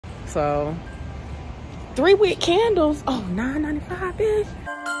So 3 wick candles. Oh, $9.95, bitch.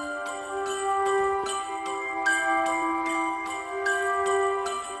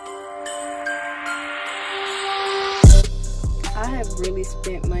 I have really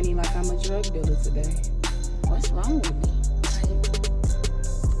spent money like I'm a drug dealer today. What's wrong with me?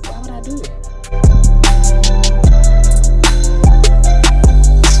 Why would I do that?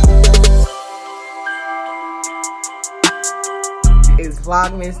 It's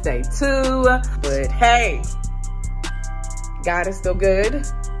Vlogmas day 2, but hey, God is still good.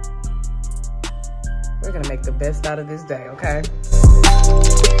 We're gonna make the best out of this day, okay?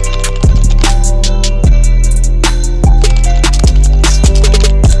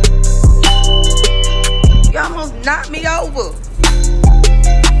 You almost knocked me over.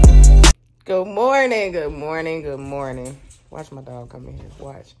 Good morning, good morning, good morning. Watch my dog come in here,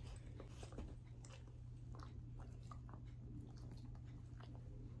 watch.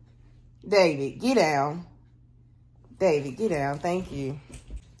 David, get down. David, get down, thank you.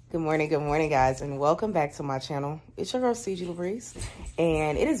 Good morning, guys, and welcome back to my channel. It's your girl, Ciegi,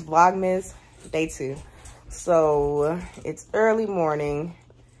 and it is Vlogmas day 2. So, it's early morning.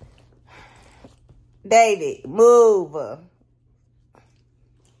 David, move.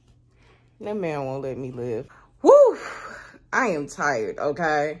 That man won't let me live. Woo! I am tired,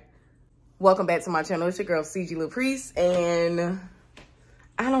 okay? Welcome back to my channel. It's your girl, Ciegi, and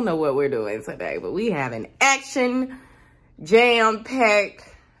I don't know what we're doing today, but we have an action, jam-packed,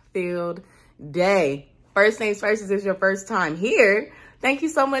 filled day. First things first, is this your first time here? Thank you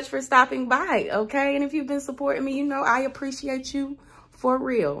so much for stopping by, okay? And if you've been supporting me, you know I appreciate you for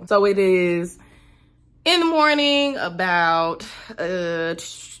real. So it is in the morning, about,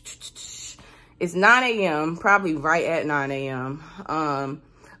 it's 9 a.m., probably right at 9 a.m.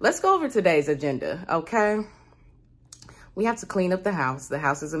 Let's go over today's agenda, okay? We have to clean up the house. The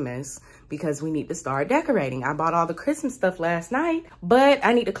house is a mess because we need to start decorating. I bought all the Christmas stuff last night, but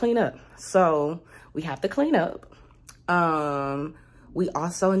I need to clean up. So we have to clean up. We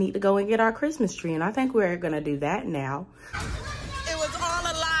also need to go and get our Christmas tree, and I think we're gonna do that now. It was all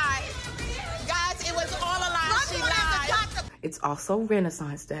a lie. Guys, it was all a lie. She lied. It's also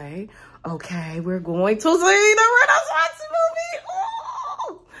Renaissance Day. Okay, we're going to see the Renaissance movie.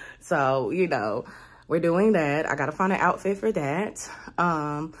 Ooh! So, you know, we're doing that. I gotta find an outfit for that,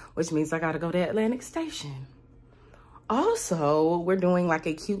 which means I gotta go to Atlantic Station. Also, we're doing like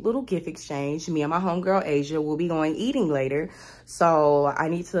a cute little gift exchange. Me and my homegirl Asia will be going eating later, so I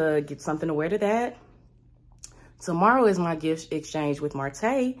need to get something to wear to that. Tomorrow is my gift exchange with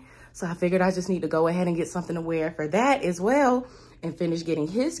Marte, so I figured I just need to go ahead and get something to wear for that as well and finish getting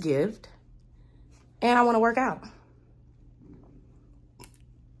his gift. And I want to work out.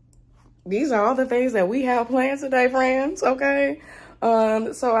 These are all the things that we have planned today, friends, okay?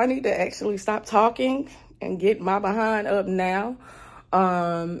 So I need to actually stop talking and get my behind up now,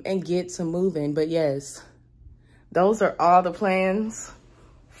 and get to moving. But yes, those are all the plans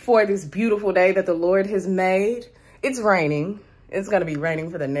for this beautiful day that the Lord has made. It's raining. It's gonna be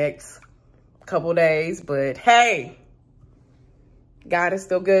raining for the next couple days, but hey, God is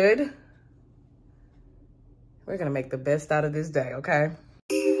still good. We're gonna make the best out of this day, okay?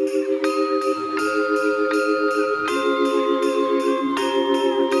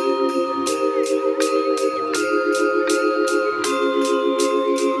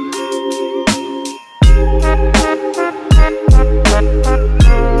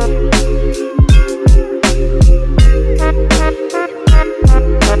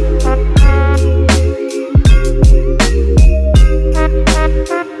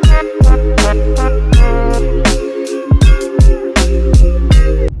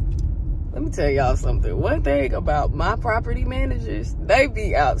 Something. One thing about my property managers, they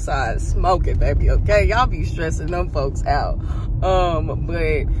be outside smoking, baby, okay? Y'all be stressing them folks out.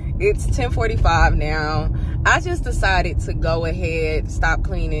 But it's 10:45 now. I just decided to go ahead, stop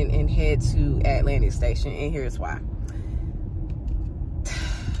cleaning, and head to Atlantic Station, and here's why.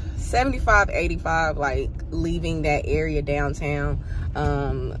 75, 85, like leaving that area downtown,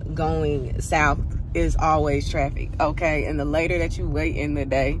 going south is always traffic, okay? And the later that you wait in the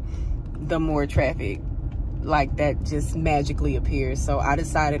day, the more traffic like that just magically appears. So I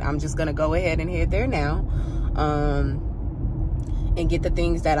decided I'm just gonna go ahead and head there now, and get the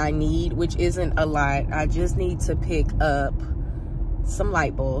things that I need, which isn't a lot. I just need to pick up some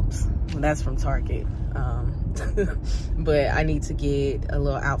light bulbs. Well, that's from Target. But I need to get a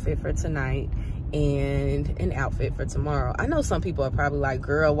little outfit for tonight and an outfit for tomorrow. I know some people are probably like,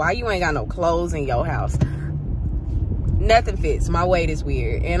 girl, why you ain't got no clothes in your house? Nothing fits. My weight is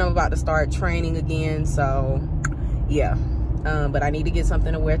weird, and I'm about to start training again, so yeah, But I need to get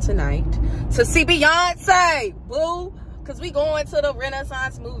something to wear tonight to see Beyonce, boo, because we going to the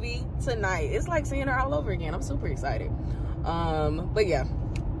Renaissance movie tonight. It's like seeing her all over again. I'm super excited. But yeah,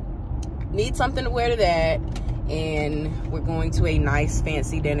 need something to wear to that, and we're going to a nice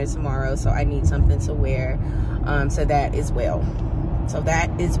fancy dinner tomorrow, so I need something to wear to that as well. So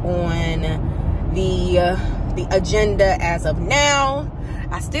that is on the agenda as of now.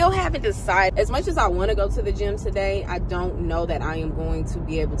 I still haven't decided. As much as I want to go to the gym today, I don't know that I am going to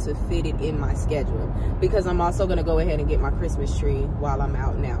be able to fit it in my schedule, because I'm also going to go ahead and get my Christmas tree while I'm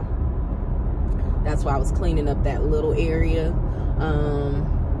out now. That's why I was cleaning up that little area.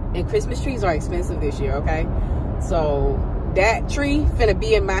 And Christmas trees are expensive this year, okay? So that tree finna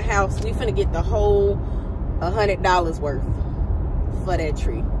be in my house. We finna get the whole $100 worth for that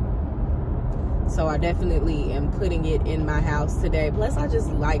tree. So I definitely am putting it in my house today. Plus, I just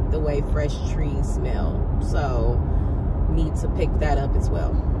like the way fresh trees smell. So, need to pick that up as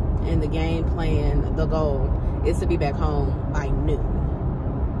well. And the game plan, the goal, is to be back home by noon.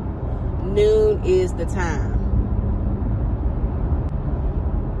 Noon is the time.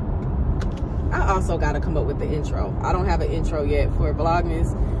 I also got to come up with the intro. I don't have an intro yet for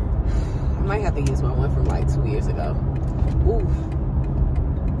Vlogmas. I might have to use my one from like 2 years ago. Ooh.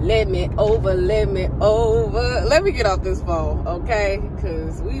 Let me over. Let me get off this phone, okay?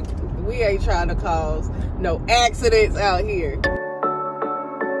 Because we ain't trying to cause no accidents out here.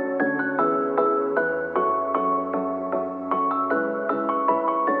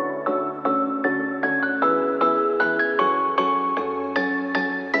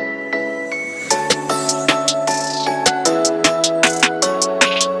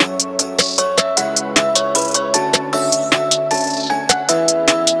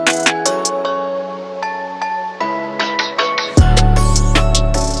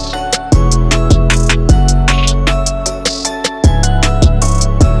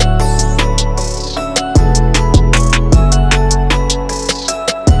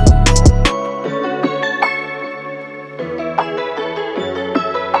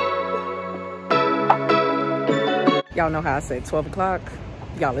 Y'all know how I said 12 o'clock?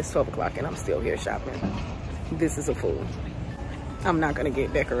 Y'all, it's 12 o'clock and I'm still here shopping. This is a fool. I'm not gonna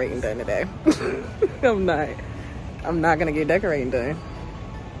get decorating done today. I'm not gonna get decorating done.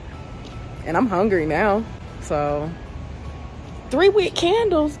 And I'm hungry now. So, 3 wick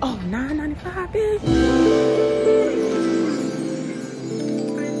candles. Oh, $9.95, bitch.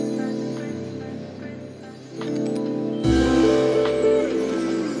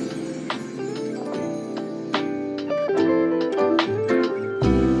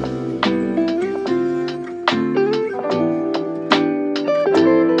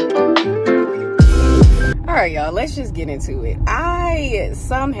 All right, y'all, let's just get into it. I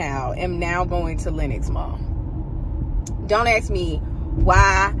somehow am now going to Lenox Mall. Don't ask me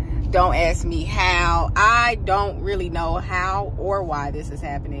why. Don't ask me how. I don't really know how or why this is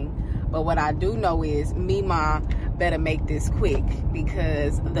happening. But what I do know is me, Ma, better make this quick,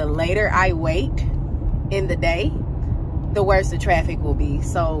 because the later I wait in the day, the worse the traffic will be.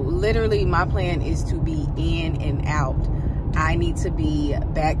 So literally my plan is to be in and out. I need to be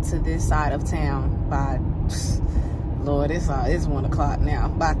back to this side of town by, Lord, it's 1 o'clock now,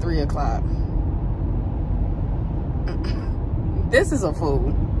 by 3 o'clock. This is a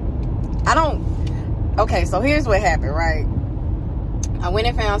fool. Okay, so here's what happened, right? I went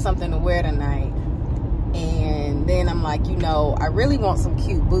and found something to wear tonight, and then I'm like, you know, I really want some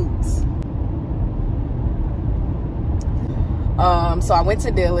cute boots. So I went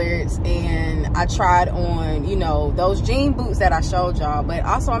to Dillards and I tried on, you know, those jean boots that I showed y'all, but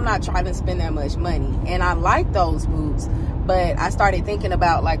also I'm not trying to spend that much money. And I like those boots, but I started thinking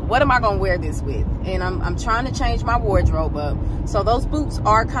about, like, what am I going to wear this with? And I'm trying to change my wardrobe up. So those boots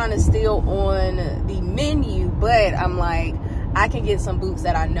are kind of still on the menu, but I'm like, I can get some boots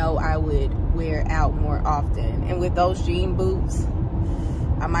that I know I would wear out more often. And with those jean boots,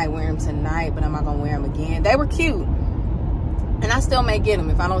 I might wear them tonight, but I'm not going to wear them again. They were cute. And I still may get them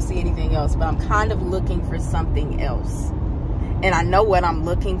if I don't see anything else, but I'm kind of looking for something else. And I know what I'm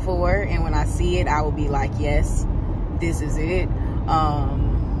looking for, and when I see it, I will be like, yes, this is it. But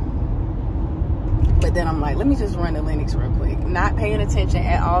then I'm like, let me just run to Lenox real quick. Not paying attention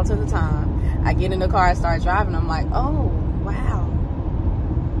at all to the time. I get in the car and start driving. I'm like, oh, wow.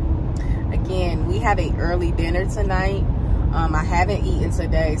 Again, we have an early dinner tonight. I haven't eaten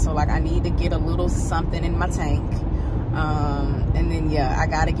today, so like I need to get a little something in my tank. And then yeah, I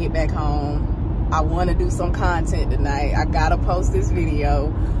gotta get back home. I want to do some content tonight. I gotta post this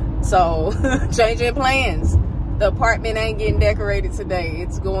video. So changing plans. The apartment ain't getting decorated today.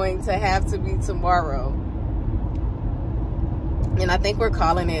 It's going to have to be tomorrow. And I think we're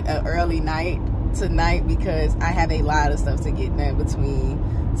calling it an early night tonight because I have a lot of stuff to get done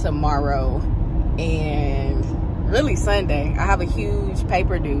between tomorrow and really Sunday. I have a huge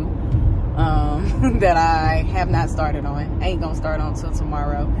paper due that I have not started on. I ain't gonna start on till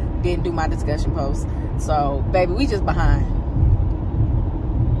tomorrow. Didn't do my discussion post. So, baby, we just behind.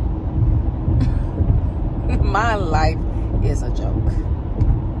 My life is a joke.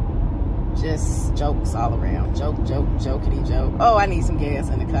 Just jokes all around. Joke, jokety joke. Oh, I need some gas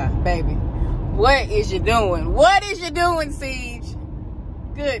in the car. Baby, what is you doing? What is you doing, Ciegi?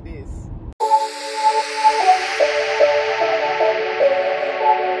 Goodness.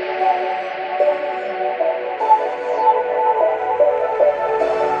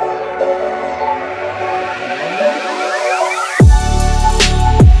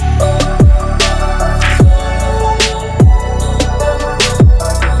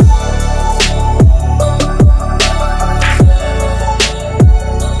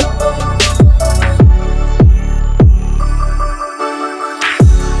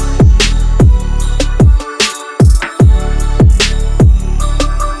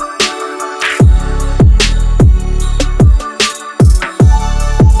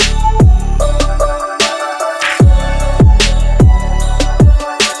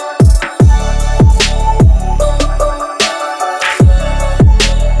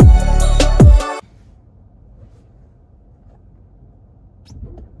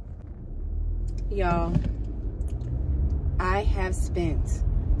 Y'all, I have spent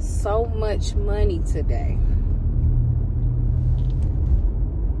so much money today.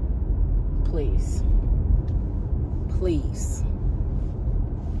 Please.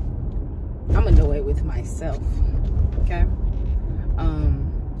 I'm annoyed with myself, okay?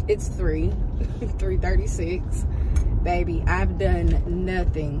 It's 3:36. Baby, I've done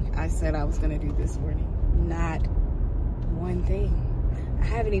nothing I said I was gonna do this morning. Not one thing. I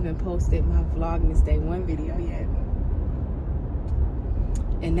haven't even posted my Vlogmas Day 1 video yet.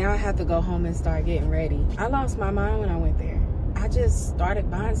 And now I have to go home and start getting ready. I lost my mind when I went there. I just started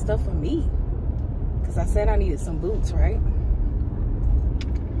buying stuff for me. Because I said I needed some boots, right?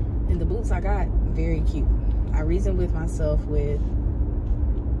 And the boots I got, very cute. I reasoned with myself with,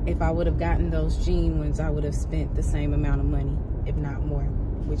 if I would have gotten those jean ones, I would have spent the same amount of money, if not more,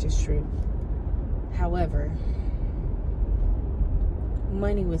 which is true. However,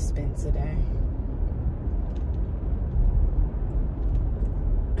 money was spent today.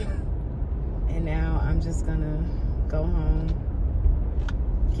 And now I'm just gonna go home,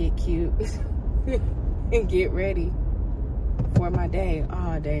 get cute, and get ready for my day.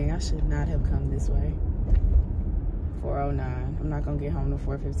 Oh, dang, I should not have come this way. 4:09. I'm not gonna get home till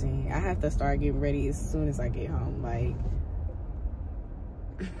 4:15. I have to start getting ready as soon as I get home. Like,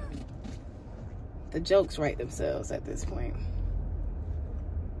 the jokes write themselves at this point.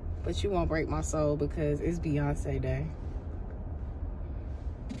 But you won't break my soul because it's Beyonce Day.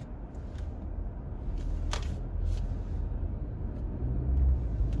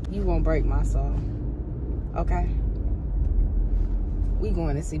 You won't break my soul, okay? We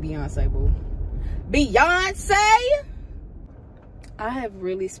going to see Beyonce, boo. Beyonce! I have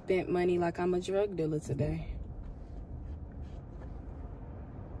really spent money like I'm a drug dealer today.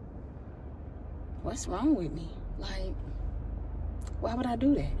 What's wrong with me? Like, why would I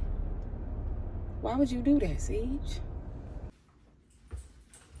do that? Why would you do that, Ciegi?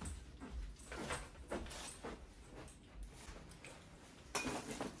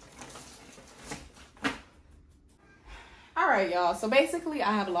 All right, y'all. So basically,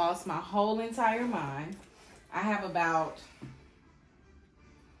 I have lost my whole entire mind. I have about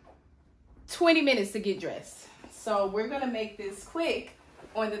 20 minutes to get dressed. So we're going to make this quick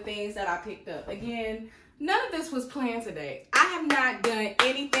on the things that I picked up. Again, none of this was planned today. I have not done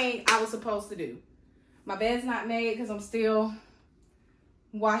anything I was supposed to do. My bed's not made because I'm still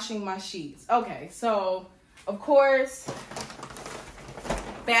washing my sheets. Okay, so of course,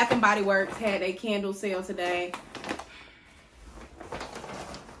 Bath and Body Works had a candle sale today.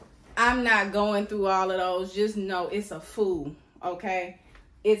 I'm not going through all of those. Just know it's a fool, okay?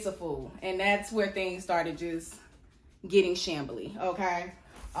 It's a fool. And that's where things started just getting shambly, okay?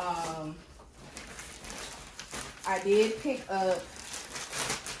 I did pick up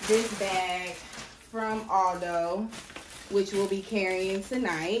this bag from Aldo, which we'll be carrying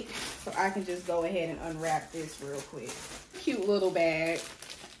tonight. So I can just go ahead and unwrap this real quick. Cute little bag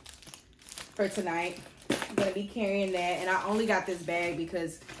for tonight. I'm gonna be carrying that. And I only got this bag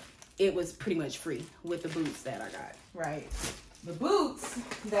because it was pretty much free with the boots that I got, right? The boots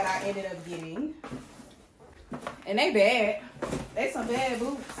that I ended up getting, and they bad. They some bad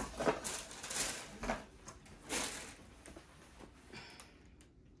boots.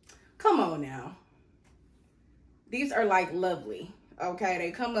 on now. These are like lovely. Okay,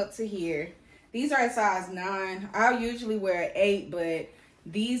 they come up to here. These are a size 9. I usually wear an 8, but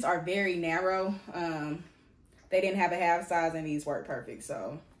these are very narrow. They didn't have a half size and these work perfect.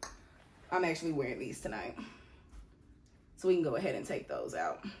 So I'm actually wearing these tonight. So we can go ahead and take those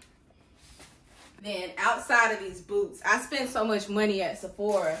out. Then outside of these boots, I spent so much money at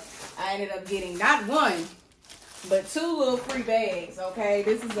Sephora. I ended up getting not 1, but 2 little free bags, okay?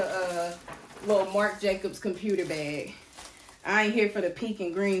 This is a little Marc Jacobs computer bag. I ain't here for the pink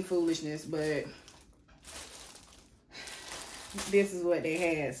and green foolishness, but this is what they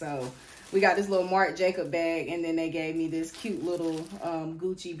had. So we got this little Marc Jacob bag, and then they gave me this cute little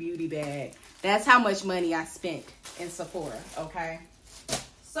Gucci beauty bag. That's how much money I spent in Sephora, okay?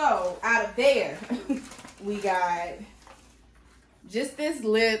 So out of there, we got just this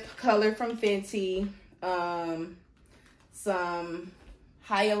lip color from Fenty, some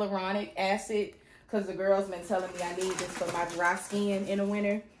hyaluronic acid, because the girls been telling me I need this for my dry skin in the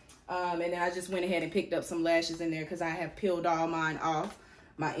winter. And then I just went ahead and picked up some lashes in there because I have peeled all mine off,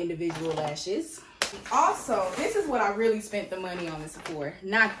 my individual lashes. Also, this is what I really spent the money on this for.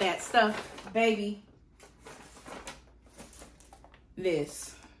 Not that stuff, baby.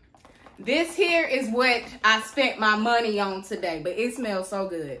 This here is what I spent my money on today, but it smells so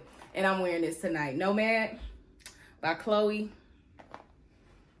good. And I'm wearing this tonight. Nomade by Chloe.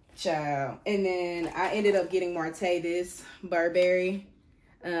 Child. And then I ended up getting Marte this Burberry.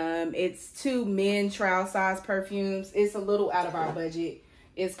 It's 2 men trial size perfumes. It's a little out of our budget.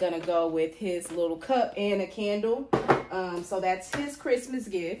 It's gonna go with his little cup and a candle. So that's his Christmas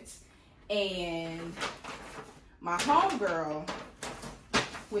gift. And my homegirl,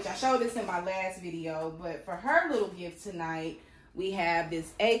 which I showed this in my last video, but for her little gift tonight, we have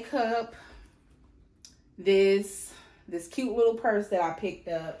this A cup, this cute little purse that I picked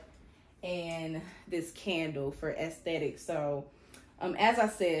up, and this candle for aesthetics. So as I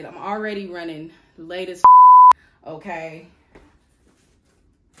said, I'm already running late as okay.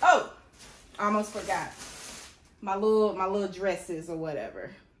 Oh, I almost forgot my little dresses or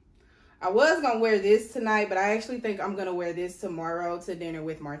whatever. I was gonna wear this tonight, but I actually think I'm gonna wear this tomorrow to dinner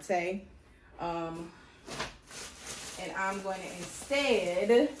with Marte. And I'm going to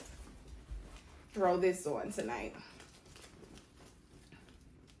instead throw this on tonight.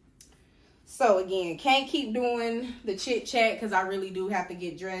 So again, can't keep doing the chit chat because I really do have to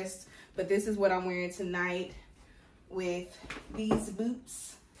get dressed. But this is what I'm wearing tonight with these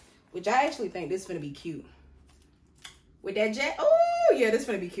boots, which I actually think this is gonna be cute. With that jacket, oh yeah, this is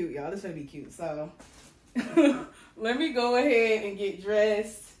gonna be cute, y'all. This is gonna be cute. So let me go ahead and get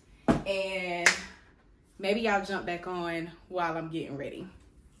dressed, and maybe I'll jump back on while I'm getting ready.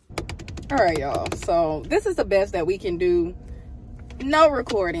 All right, y'all. So this is the best that we can do. No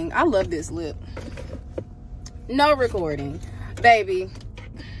recording. I love this lip. No recording, baby.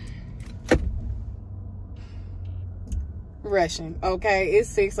 Rushing. Okay, it's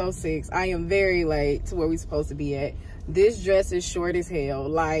 6:06. I am very late to where we're supposed to be at. This dress is short as hell.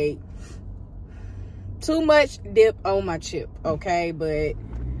 Like, too much dip on my chip. Okay, but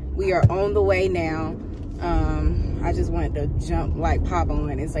we are on the way now. I just wanted to jump, like, pop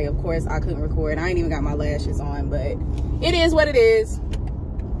on and say, of course, I couldn't record. I ain't even got my lashes on, but it is what it is.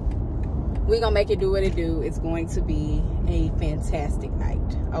 We're gonna make it do what it do. It's going to be a fantastic night.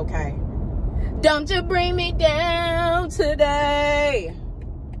 Okay. Don't you bring me down today.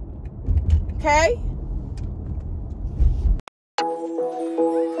 Okay?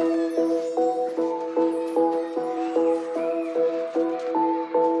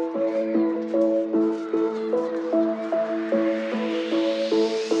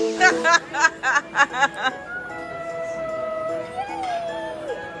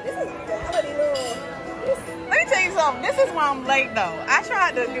 Let me tell you something. This is why I'm late, though. I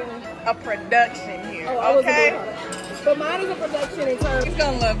tried to do a production here, okay? But mine is a production in terms. He's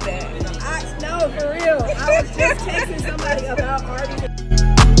gonna love that. No, for real. I was just texting somebody about already.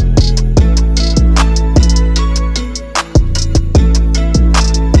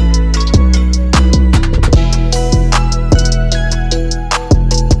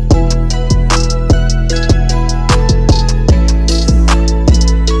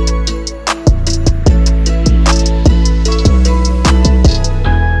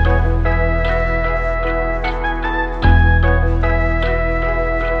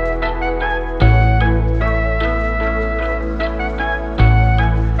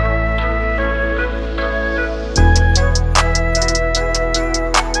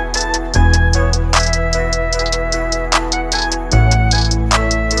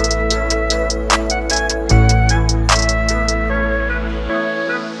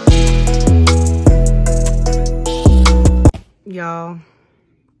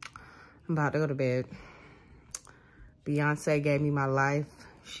 I'm about to go to bed. Beyonce gave me my life.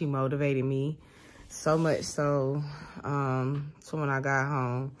 She motivated me so much so when I got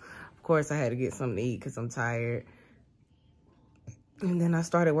home, of course I had to get something to eat because I'm tired. And then I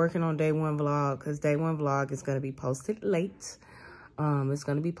started working on day one vlog because day one vlog is going to be posted late. It's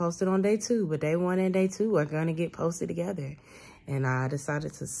going to be posted on day two, but day one and day two are going to get posted together. And I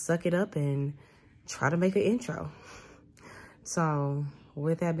decided to suck it up and try to make an intro. So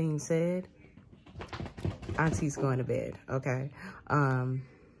with that being said, Auntie's going to bed, okay?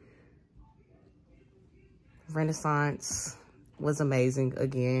 Renaissance was amazing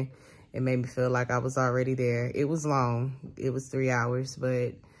again. It made me feel like I was already there. It was long. It was 3 hours,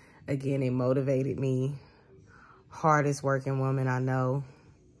 but again, it motivated me. Hardest working woman I know.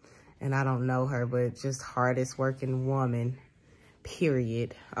 And I don't know her, but just hardest working woman,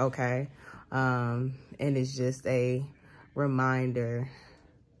 period, okay? And it's just a reminder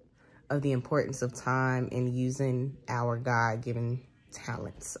of the importance of time and using our God-given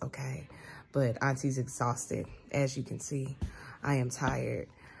talents, okay? But Auntie's exhausted, as you can see. I am tired.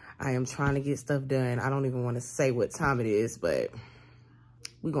 I am trying to get stuff done. I don't even want to say what time it is, but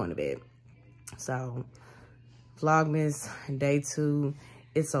we're going to bed. So, Vlogmas day 2.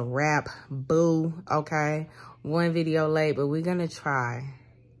 It's a wrap, boo, okay? 1 video late, but we're going to try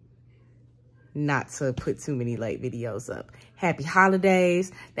not to put too many late videos up. Happy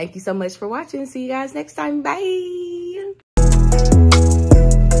holidays. Thank you so much for watching. See you guys next time. Bye.